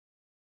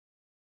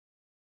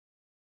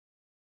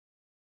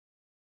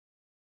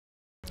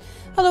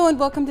Hello and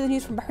welcome to the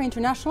news from Bahrain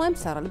International. I'm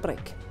Sarah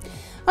Al-Break.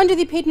 Under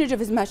the patronage of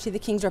His Majesty the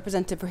King's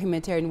Representative for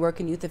Humanitarian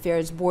Work and Youth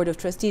Affairs Board of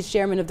Trustees,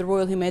 Chairman of the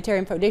Royal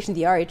Humanitarian Foundation,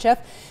 the RHF,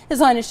 His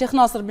Highness Sheikh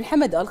Nasser bin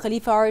Hamad Al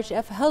Khalifa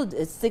RHF, held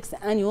its 6th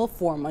annual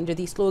forum under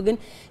the slogan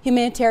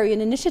Humanitarian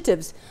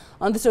Initiatives.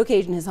 On this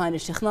occasion, His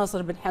Highness Sheikh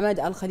Nasser bin Hamad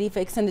Al Khalifa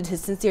extended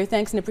his sincere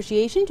thanks and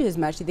appreciation to His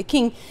Majesty the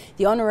King,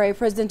 the Honorary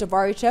President of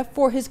RHF,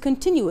 for his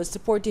continuous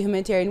support to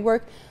humanitarian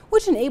work,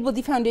 which enabled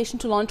the Foundation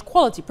to launch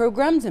quality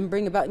programs and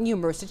bring about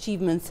numerous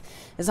achievements.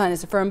 His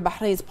Highness affirmed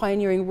Bahrain's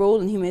pioneering role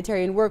in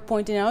humanitarian work,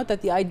 pointing out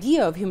that the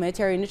idea of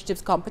humanitarian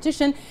initiatives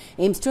competition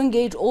aims to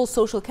engage all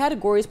social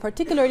categories,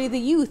 particularly the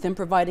youth, in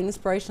providing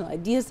inspirational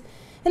ideas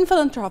and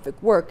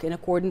philanthropic work in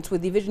accordance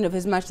with the vision of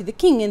His Majesty the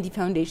King and the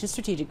Foundation's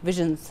strategic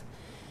visions.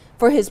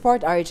 For his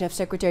part, RHF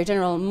Secretary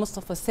General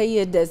Mustafa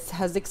Sayyid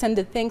has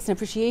extended thanks and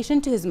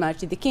appreciation to His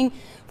Majesty the King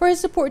for his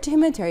support to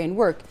humanitarian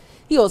work.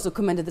 He also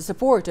commended the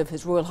support of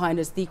His Royal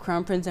Highness the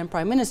Crown Prince and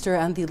Prime Minister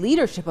and the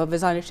leadership of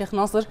His Highness Sheikh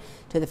Nasser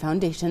to the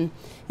Foundation.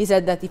 He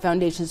said that the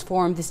Foundation's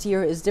forum this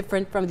year is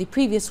different from the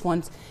previous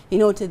ones. He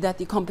noted that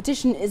the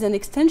competition is an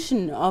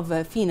extension of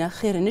Fina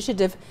Khair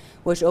initiative,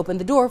 which opened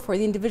the door for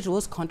the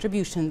individual's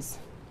contributions.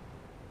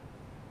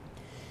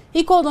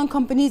 He called on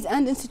companies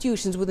and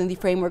institutions within the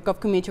framework of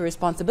community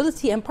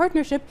responsibility and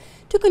partnership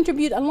to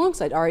contribute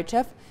alongside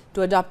RHF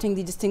to adopting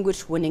the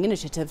distinguished winning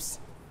initiatives.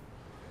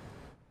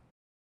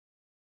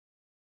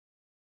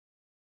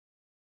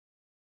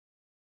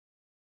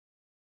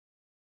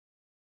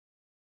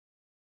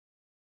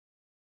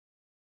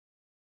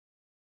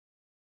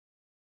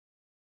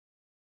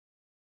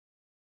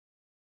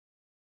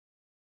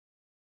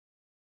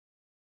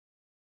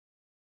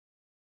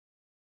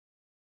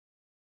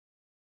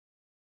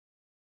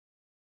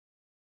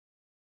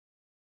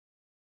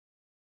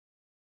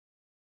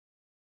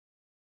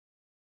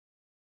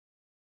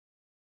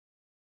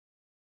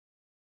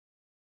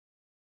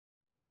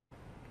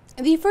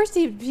 The first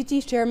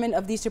deputy chairman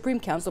of the Supreme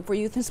Council for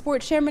Youth and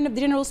Sport, chairman of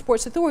the General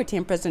Sports Authority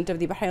and president of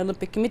the Bahrain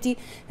Olympic Committee,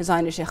 His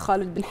Highness Sheikh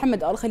Khalid bin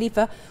Hamad Al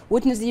Khalifa,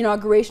 witnessed the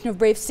inauguration of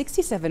Brave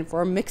 67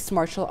 for Mixed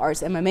Martial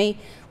Arts MMA,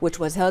 which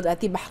was held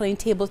at the Bahrain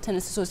Table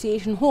Tennis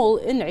Association Hall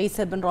in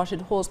Isa bin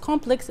Rashid Hall's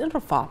complex in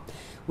Rafah.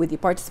 With the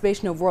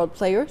participation of world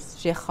players,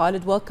 Sheikh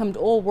Khalid welcomed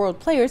all world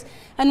players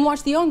and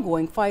watched the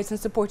ongoing fights and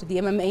supported the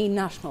MMA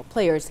national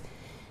players.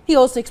 He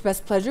also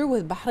expressed pleasure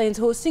with Bahrain's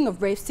hosting of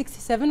Brave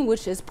 67,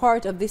 which is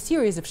part of the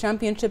series of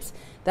championships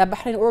that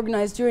Bahrain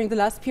organized during the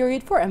last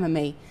period for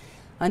MMA,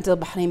 until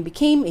Bahrain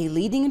became a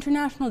leading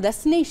international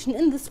destination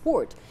in the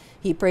sport.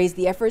 He praised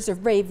the efforts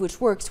of Brave, which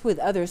works with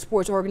other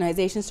sports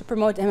organizations to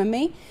promote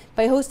MMA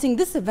by hosting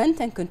this event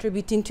and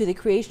contributing to the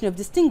creation of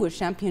distinguished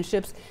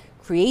championships,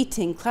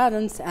 creating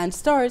clans and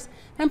stars,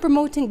 and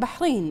promoting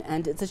Bahrain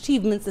and its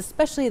achievements,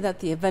 especially that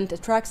the event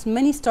attracts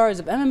many stars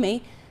of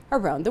MMA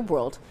around the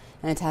world,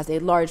 and it has a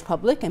large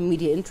public and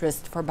media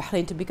interest for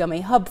Bahrain to become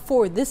a hub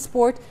for this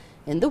sport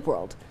in the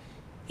world.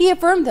 He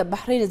affirmed that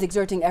Bahrain is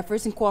exerting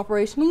efforts in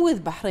cooperation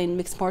with Bahrain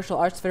Mixed Martial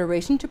Arts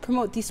Federation to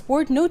promote the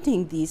sport,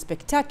 noting the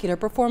spectacular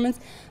performance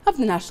of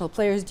the national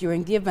players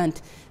during the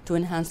event to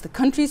enhance the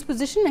country's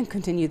position and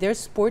continue their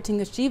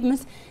sporting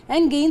achievements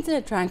and gains and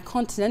attract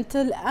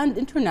continental and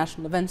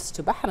international events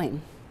to Bahrain.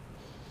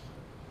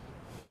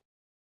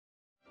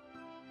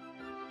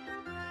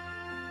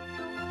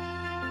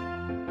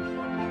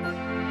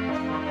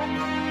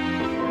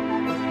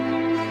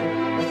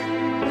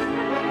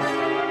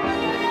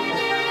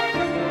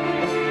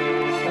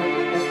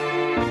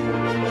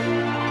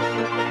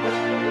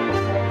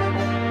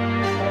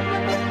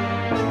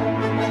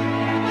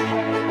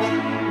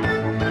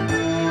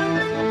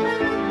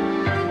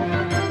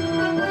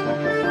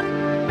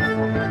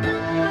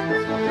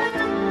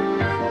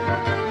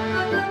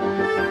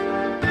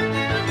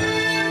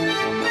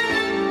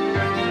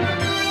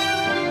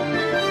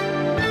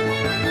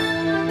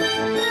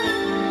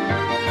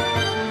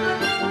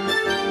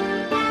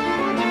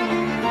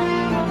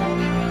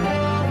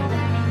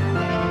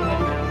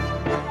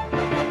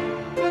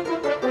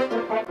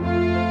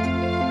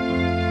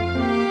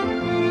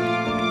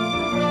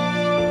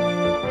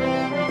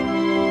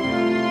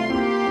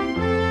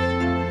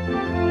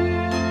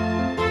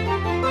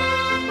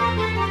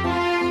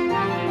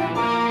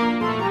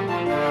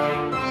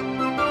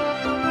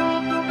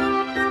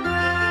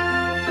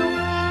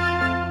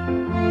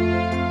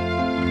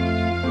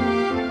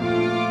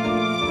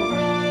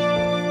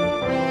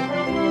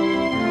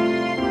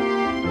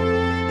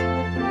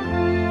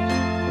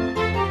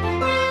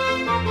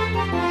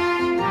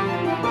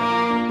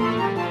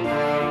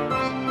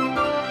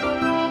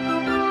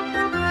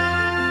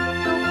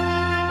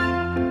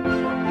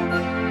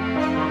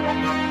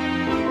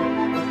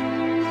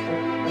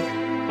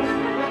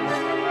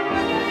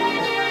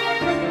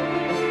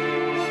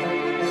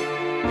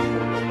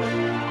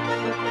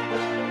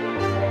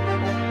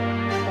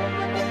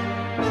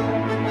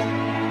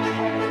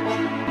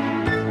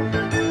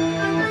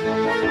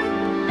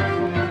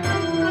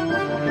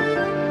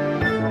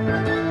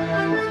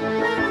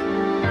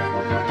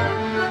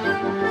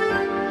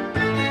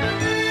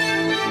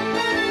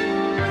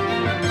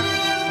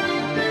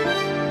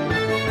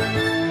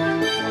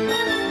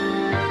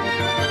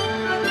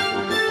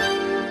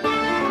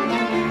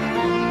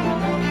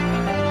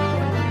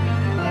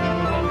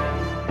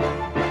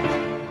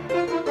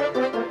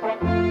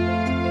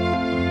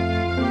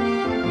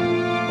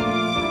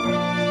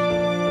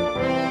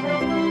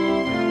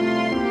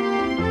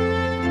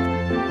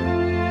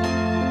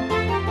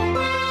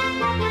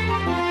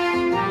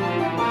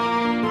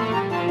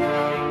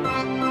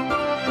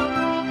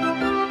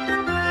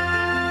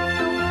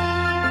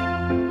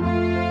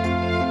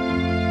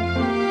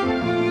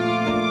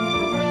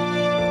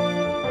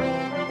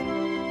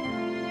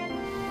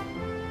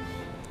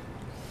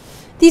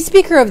 The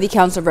Speaker of the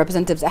Council of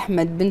Representatives,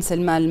 Ahmed bin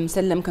Salman Al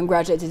Musallam,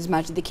 congratulated His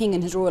Majesty the King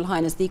and His Royal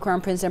Highness the Crown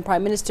Prince and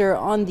Prime Minister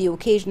on the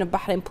occasion of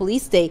Bahrain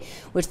Police Day,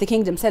 which the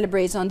Kingdom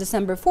celebrates on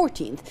December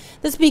 14th.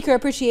 The Speaker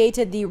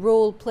appreciated the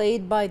role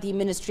played by the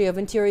Ministry of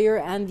Interior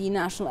and the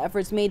national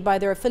efforts made by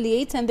their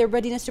affiliates and their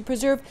readiness to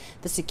preserve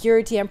the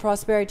security and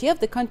prosperity of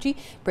the country,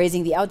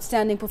 praising the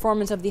outstanding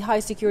performance of the high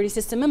security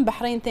system in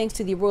Bahrain thanks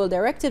to the royal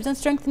directives and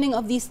strengthening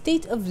of the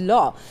state of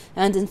law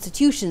and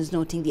institutions,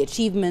 noting the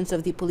achievements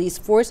of the police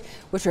force,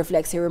 which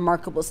reflects a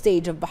remarkable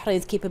stage of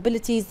Bahrain's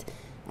capabilities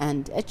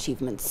and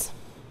achievements.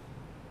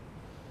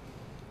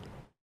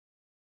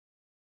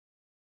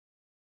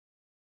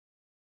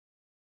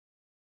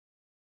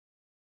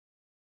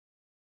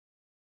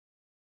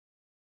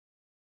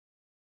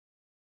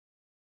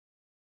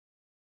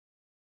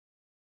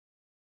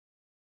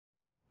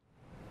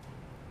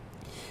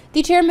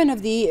 The chairman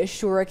of the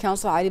Shura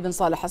Council, Ali bin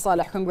Saleh Al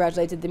Saleh,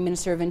 congratulated the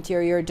Minister of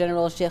Interior,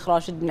 General Sheikh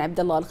Rashid bin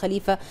Abdullah Al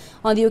Khalifa,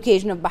 on the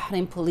occasion of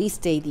Bahrain Police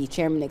Day. The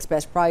chairman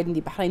expressed pride in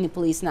the Bahraini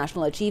police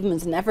national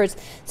achievements and efforts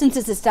since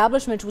its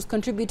establishment was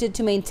contributed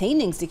to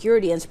maintaining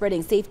security and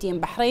spreading safety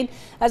in Bahrain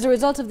as a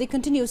result of the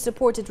continuous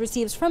support it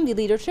receives from the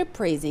leadership,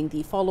 praising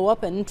the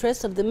follow-up and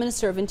interest of the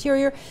Minister of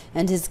Interior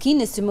and his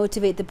keenness to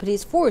motivate the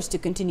police force to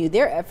continue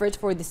their efforts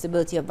for the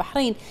stability of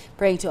Bahrain,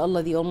 praying to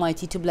Allah the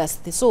Almighty to bless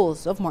the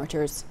souls of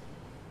martyrs.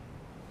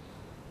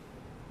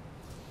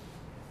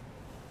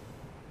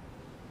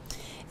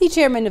 The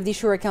chairman of the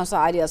Shura Council,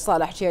 Ali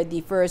Saleh, chaired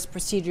the first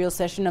procedural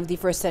session of the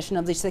first session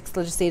of the 6th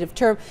legislative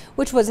term,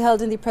 which was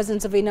held in the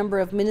presence of a number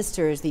of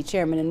ministers. The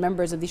chairman and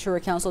members of the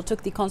Shura Council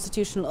took the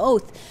constitutional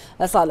oath.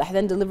 Saleh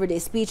then delivered a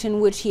speech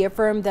in which he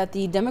affirmed that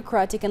the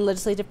democratic and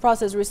legislative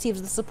process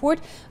receives the support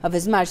of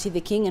His Majesty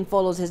the King and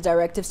follows his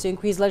directives to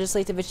increase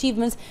legislative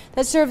achievements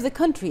that serve the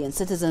country and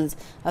citizens.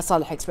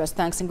 Saleh expressed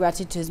thanks and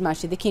gratitude to His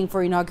Majesty the King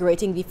for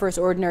inaugurating the first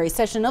ordinary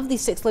session of the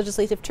 6th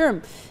legislative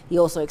term. He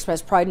also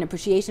expressed pride and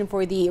appreciation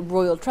for the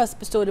royal trust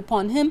bestowed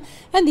upon him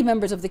and the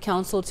members of the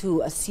council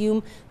to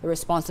assume the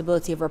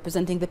responsibility of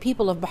representing the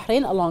people of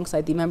Bahrain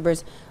alongside the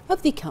members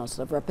of the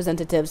Council of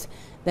Representatives.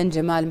 Then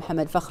Jamal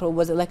Mohammed Fakhro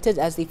was elected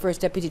as the first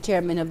deputy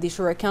chairman of the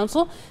Shura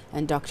Council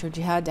and Dr.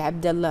 Jihad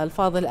Abdullah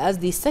Al-Fadil as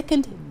the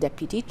second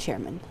deputy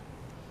chairman.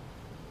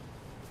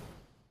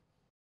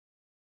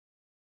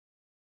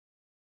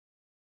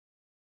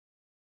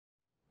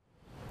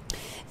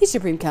 The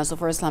Supreme Council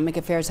for Islamic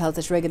Affairs held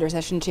its regular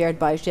session chaired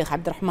by Sheikh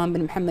Abdurrahman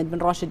bin Mohammed bin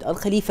Rashid Al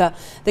Khalifa.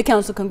 The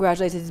Council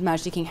congratulated His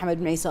Majesty King Hamad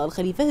bin Isa Al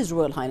Khalifa, His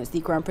Royal Highness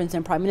the Crown Prince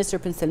and Prime Minister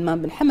Prince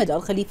Salman bin Hamad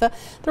Al Khalifa,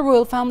 the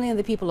royal family and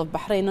the people of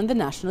Bahrain on the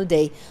National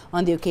Day.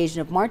 On the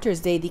occasion of Martyrs'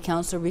 Day, the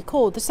Council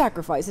recalled the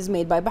sacrifices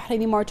made by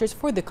Bahraini martyrs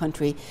for the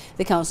country.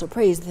 The Council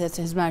praised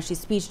His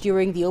Majesty's speech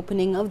during the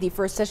opening of the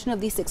first session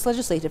of the 6th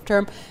legislative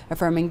term,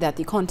 affirming that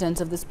the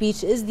contents of the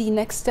speech is the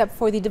next step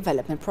for the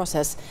development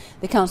process.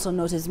 The Council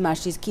noted His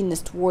Majesty's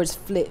keenness towards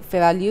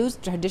values,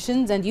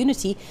 traditions and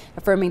unity,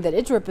 affirming that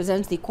it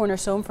represents the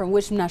cornerstone from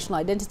which national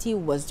identity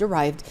was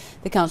derived.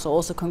 The Council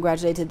also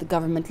congratulated the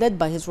government led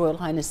by His Royal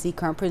Highness the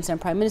Crown Prince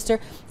and Prime Minister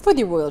for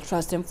the royal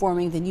trust in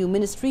forming the new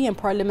ministry and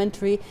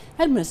parliamentary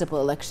and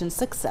municipal election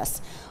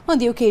success. On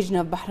the occasion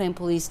of Bahrain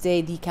Police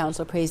Day, the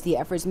Council praised the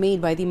efforts made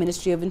by the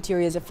Ministry of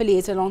Interior's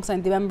affiliates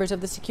alongside the members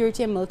of the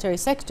security and military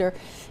sector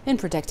in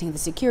protecting the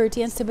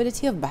security and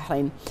stability of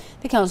Bahrain.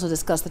 The Council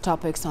discussed the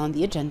topics on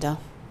the agenda.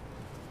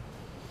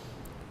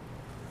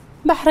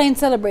 Bahrain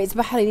celebrates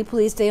Bahraini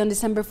Police Day on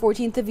December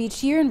 14th of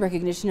each year in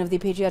recognition of the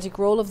patriotic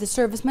role of the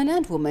servicemen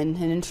and women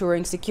in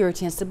ensuring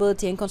security and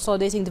stability and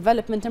consolidating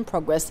development and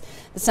progress.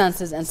 The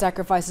stances and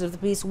sacrifices of the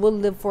police will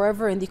live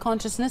forever in the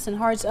consciousness and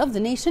hearts of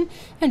the nation,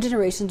 and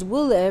generations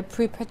will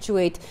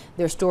perpetuate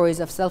their stories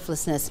of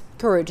selflessness,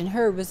 courage and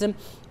heroism,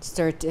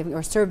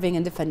 serving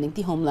and defending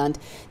the homeland.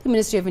 The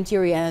Ministry of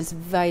Interior and its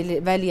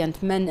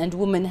valiant men and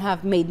women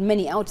have made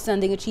many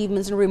outstanding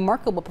achievements and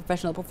remarkable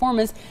professional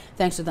performance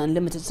thanks to the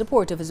unlimited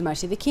support of His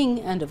Majesty the King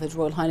and of His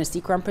Royal Highness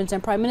the Crown Prince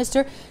and Prime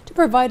Minister to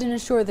provide and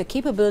ensure the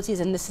capabilities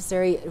and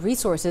necessary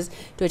resources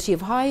to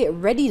achieve high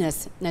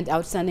readiness and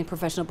outstanding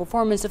professional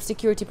performance of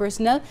security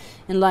personnel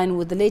in line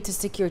with the latest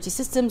security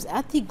systems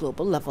at the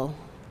global level.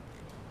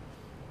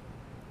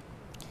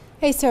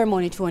 A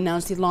ceremony to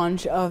announce the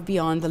launch of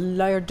Beyond, the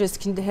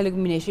largest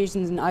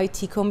telecommunications and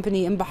IT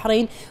company in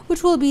Bahrain,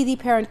 which will be the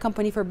parent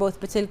company for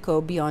both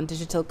Batilco, Beyond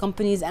Digital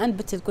Companies, and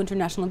Batilco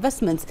International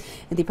Investments,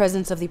 in the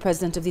presence of the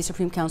President of the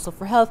Supreme Council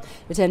for Health,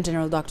 Lieutenant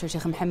General Dr.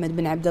 Sheikh Mohammed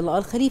bin Abdullah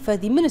Al Khalifa,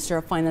 the Minister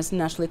of Finance and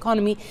National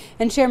Economy,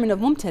 and Chairman of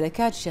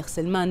Mumtalakat, Sheikh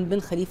Salman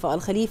bin Khalifa Al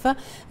Khalifa,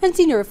 and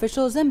senior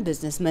officials and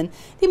businessmen.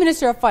 The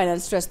Minister of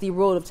Finance stressed the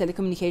role of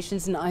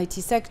telecommunications and IT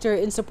sector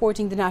in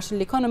supporting the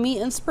national economy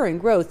and spurring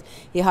growth.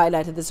 He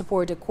highlighted the support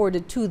support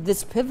accorded to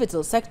this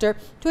pivotal sector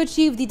to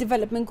achieve the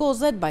development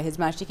goals led by His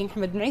Majesty King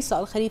Hamad bin Isa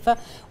Al Khalifa,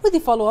 with the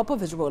follow-up of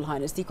His Royal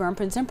Highness the Crown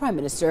Prince and Prime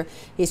Minister.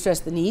 He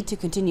stressed the need to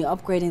continue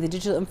upgrading the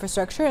digital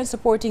infrastructure and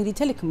supporting the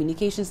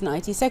telecommunications and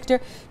IT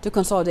sector to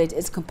consolidate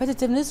its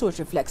competitiveness, which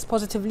reflects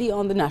positively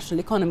on the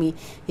national economy.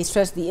 He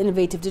stressed the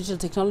innovative digital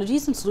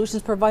technologies and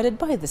solutions provided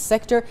by this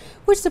sector,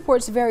 which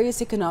supports various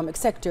economic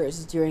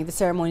sectors. During the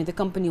ceremony, the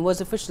company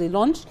was officially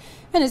launched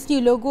and its new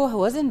logo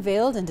was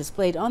unveiled and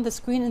displayed on the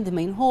screen in the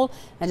main hall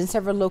and in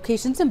several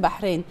locations in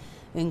Bahrain,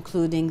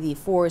 including the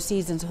Four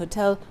Seasons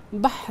Hotel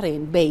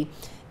Bahrain Bay,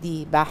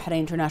 the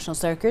Bahrain International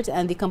Circuit,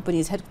 and the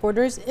company's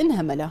headquarters in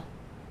Hamala.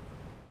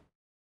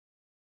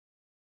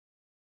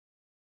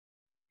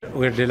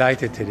 We're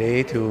delighted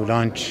today to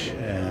launch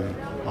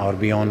our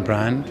Beyond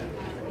brand.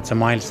 It's a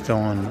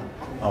milestone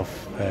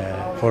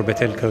for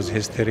Betelco's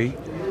history.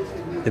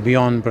 The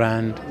Beyond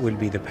brand will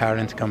be the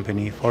parent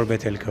company for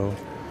Betelco,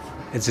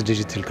 its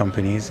digital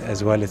companies,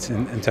 as well as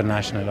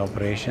international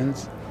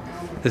operations.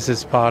 This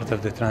is part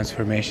of the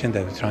transformation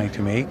that we're trying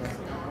to make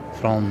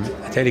from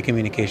a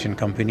telecommunication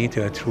company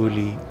to a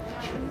truly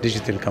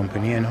digital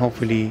company, and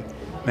hopefully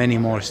many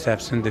more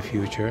steps in the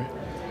future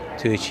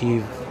to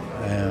achieve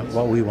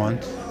what we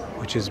want,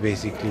 which is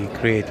basically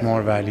create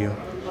more value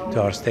to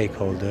our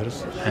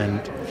stakeholders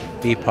and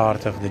be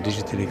part of the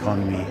digital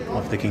economy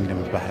of the Kingdom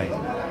of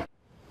Bahrain.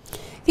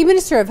 The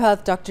Minister of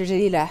Health, Dr.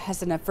 Jalila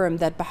Hassan, affirmed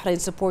that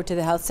Bahrain's support to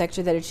the health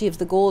sector that achieves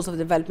the goals of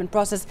the development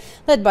process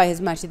led by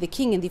His Majesty the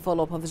King in the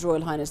follow-up of His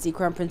Royal Highness the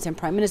Crown Prince and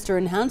Prime Minister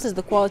enhances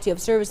the quality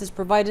of services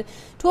provided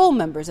to all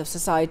members of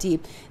society.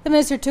 The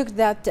Minister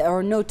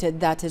noted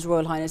that His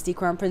Royal Highness the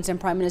Crown Prince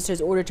and Prime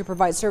Minister's order to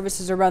provide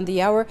services around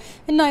the hour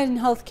in 9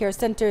 healthcare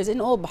centres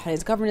in all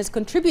Bahrain's governance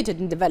contributed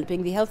in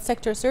developing the health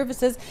sector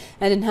services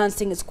and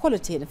enhancing its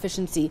quality and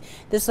efficiency.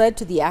 This led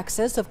to the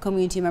access of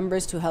community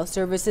members to health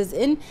services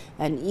in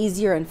an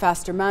easier and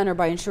faster manner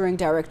by ensuring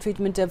direct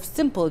treatment of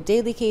simple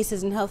daily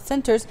cases in health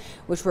centres,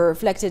 which were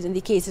reflected in the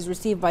cases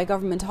received by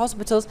government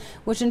hospitals,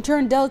 which in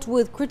turn dealt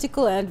with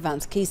critical and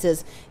advanced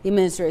cases. The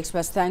Minister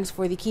expressed thanks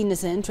for the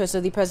keenness and interest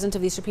of the President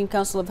of the Supreme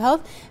Council of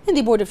Health and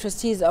the Board of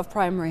Trustees of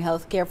Primary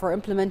Health Care for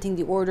implementing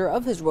the order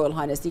of His Royal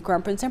Highness the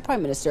Crown Prince and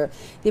Prime Minister.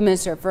 The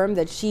Minister affirmed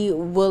that she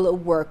will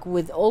work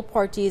with all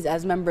parties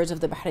as members of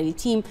the Bahraini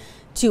team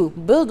to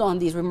build on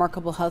these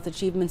remarkable health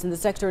achievements in the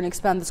sector and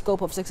expand the scope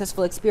of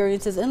successful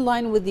experiences in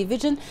line with the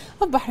vision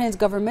of Bahrain's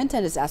government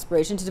and its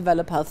aspiration to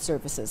develop health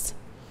services.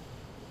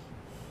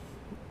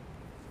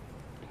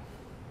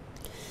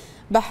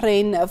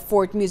 Bahrain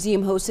Fort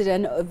Museum hosted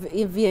an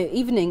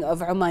evening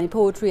of Omani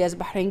poetry as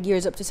Bahrain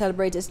gears up to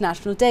celebrate its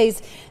national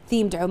days,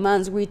 themed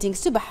Oman's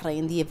Greetings to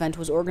Bahrain. The event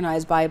was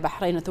organized by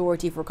Bahrain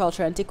Authority for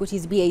Culture and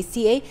Antiquities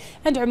 (BACA)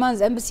 and Oman's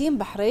Embassy in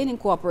Bahrain in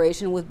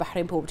cooperation with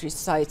Bahrain Poetry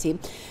Society.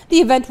 The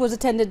event was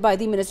attended by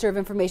the Minister of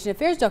Information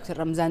Affairs, Dr.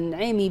 Ramzan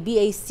Naimi,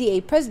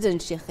 BACA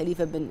President Sheikh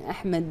Khalifa bin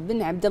Ahmed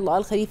bin Abdullah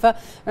Al Khalifa,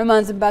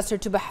 Oman's Ambassador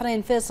to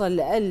Bahrain Faisal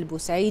Al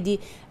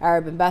Busaidi,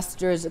 Arab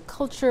ambassadors,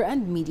 culture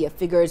and media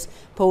figures.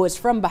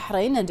 Poets from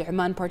Bahrain and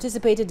Oman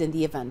participated in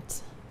the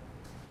event.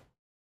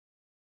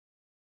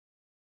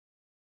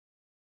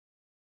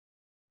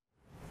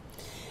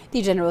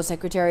 The General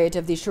Secretariat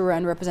of the Shura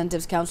and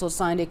Representatives Council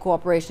signed a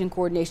cooperation and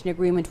coordination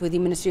agreement with the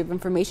Ministry of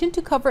Information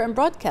to cover and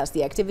broadcast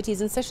the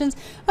activities and sessions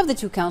of the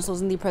two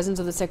councils in the presence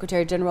of the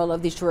Secretary General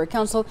of the Shura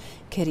Council,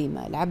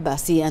 Karima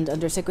Al-Abbasi, and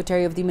Under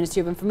Secretary of the Ministry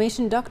of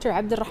Information, Dr.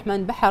 Abdul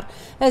Rahman Bahar,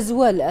 as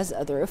well as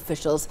other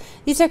officials.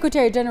 The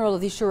Secretary General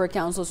of the Shura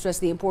Council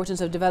stressed the importance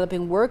of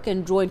developing work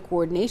and joint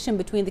coordination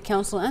between the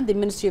Council and the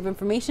Ministry of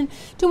Information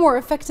to more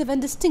effective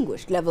and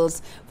distinguished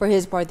levels. For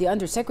his part, the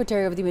Under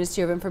Secretary of the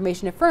Ministry of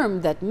Information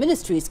affirmed that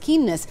ministries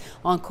keenness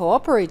on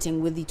cooperating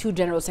with the two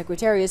General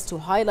Secretariats to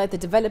highlight the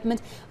development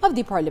of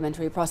the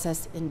parliamentary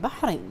process in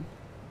Bahrain.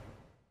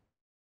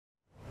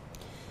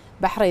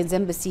 Bahrain's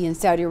embassy in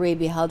Saudi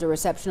Arabia held a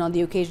reception on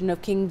the occasion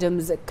of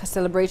Kingdom's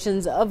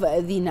celebrations of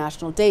the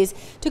national days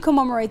to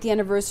commemorate the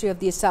anniversary of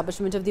the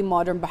establishment of the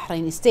modern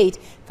Bahraini state,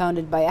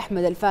 founded by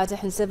Ahmed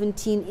al-Fatih in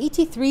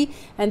 1783,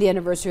 and the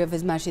anniversary of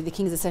His Majesty the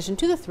King's accession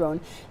to the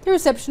throne. The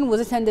reception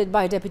was attended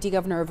by Deputy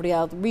Governor of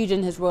Riyadh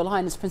Region, His Royal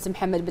Highness Prince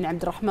Mohammed bin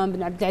Abdurrahman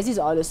bin Abdulaziz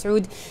Al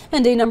Saud,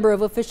 and a number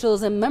of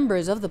officials and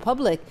members of the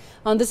public.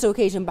 On this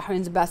occasion,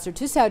 Bahrain's ambassador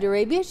to Saudi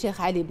Arabia, Sheikh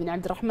Ali bin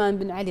Abdurrahman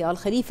bin Ali Al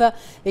Khalifa,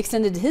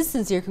 extended his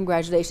sincere congratulations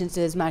to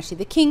His Majesty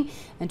the King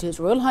and to His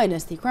Royal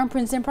Highness the Crown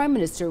Prince and Prime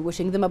Minister,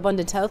 wishing them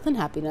abundant health and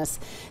happiness.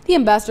 The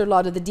ambassador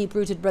lauded the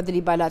deep-rooted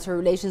brotherly bilateral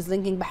relations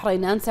linking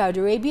Bahrain and Saudi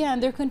Arabia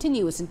and their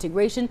continuous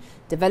integration,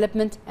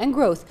 development and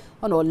growth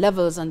on all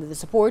levels under the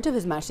support of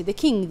His Majesty the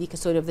King, the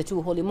custodian of the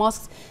two holy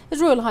mosques,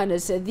 His Royal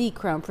Highness the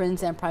Crown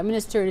Prince and Prime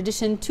Minister, in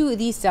addition to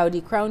the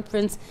Saudi Crown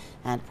Prince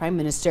and Prime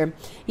Minister.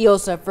 He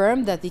also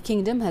affirmed that the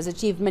Kingdom has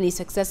achieved many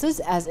successes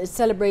as it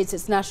celebrates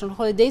its national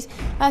holidays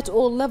at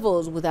all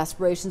levels, with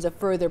aspirations of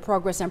further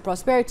progress and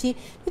prosperity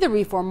to the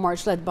reform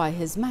march led by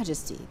His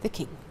Majesty the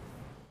King.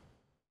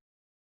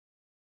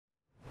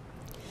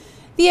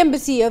 The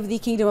Embassy of the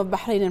Kingdom of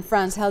Bahrain in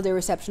France held a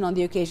reception on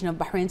the occasion of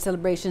Bahrain's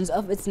celebrations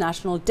of its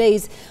national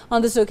days.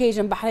 On this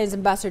occasion, Bahrain's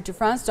ambassador to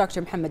France,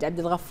 Dr. Mohammed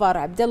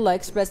Abdullah,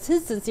 expressed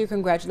his sincere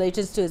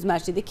congratulations to His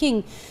Majesty the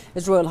King,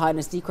 His Royal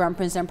Highness the Crown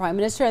Prince and Prime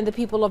Minister, and the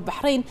people of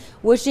Bahrain,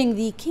 wishing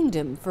the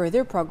kingdom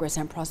further progress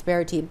and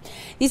prosperity.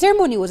 The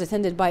ceremony was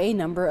attended by a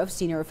number of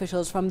senior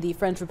officials from the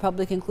French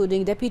Republic,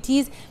 including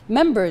deputies,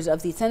 members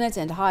of the Senate,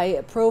 and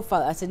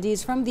high-profile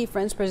attendees from the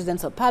French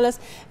Presidential Palace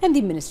and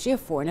the Ministry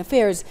of Foreign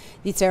Affairs.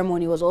 The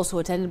ceremony was also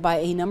attended by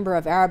a number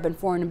of Arab and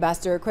foreign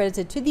ambassadors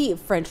accredited to the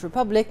French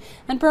Republic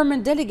and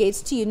permanent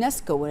delegates to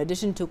UNESCO, in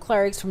addition to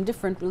clerics from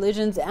different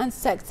religions and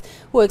sects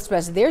who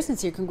expressed their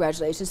sincere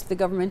congratulations to the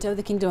government of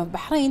the Kingdom of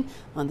Bahrain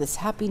on this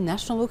happy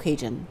national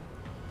occasion.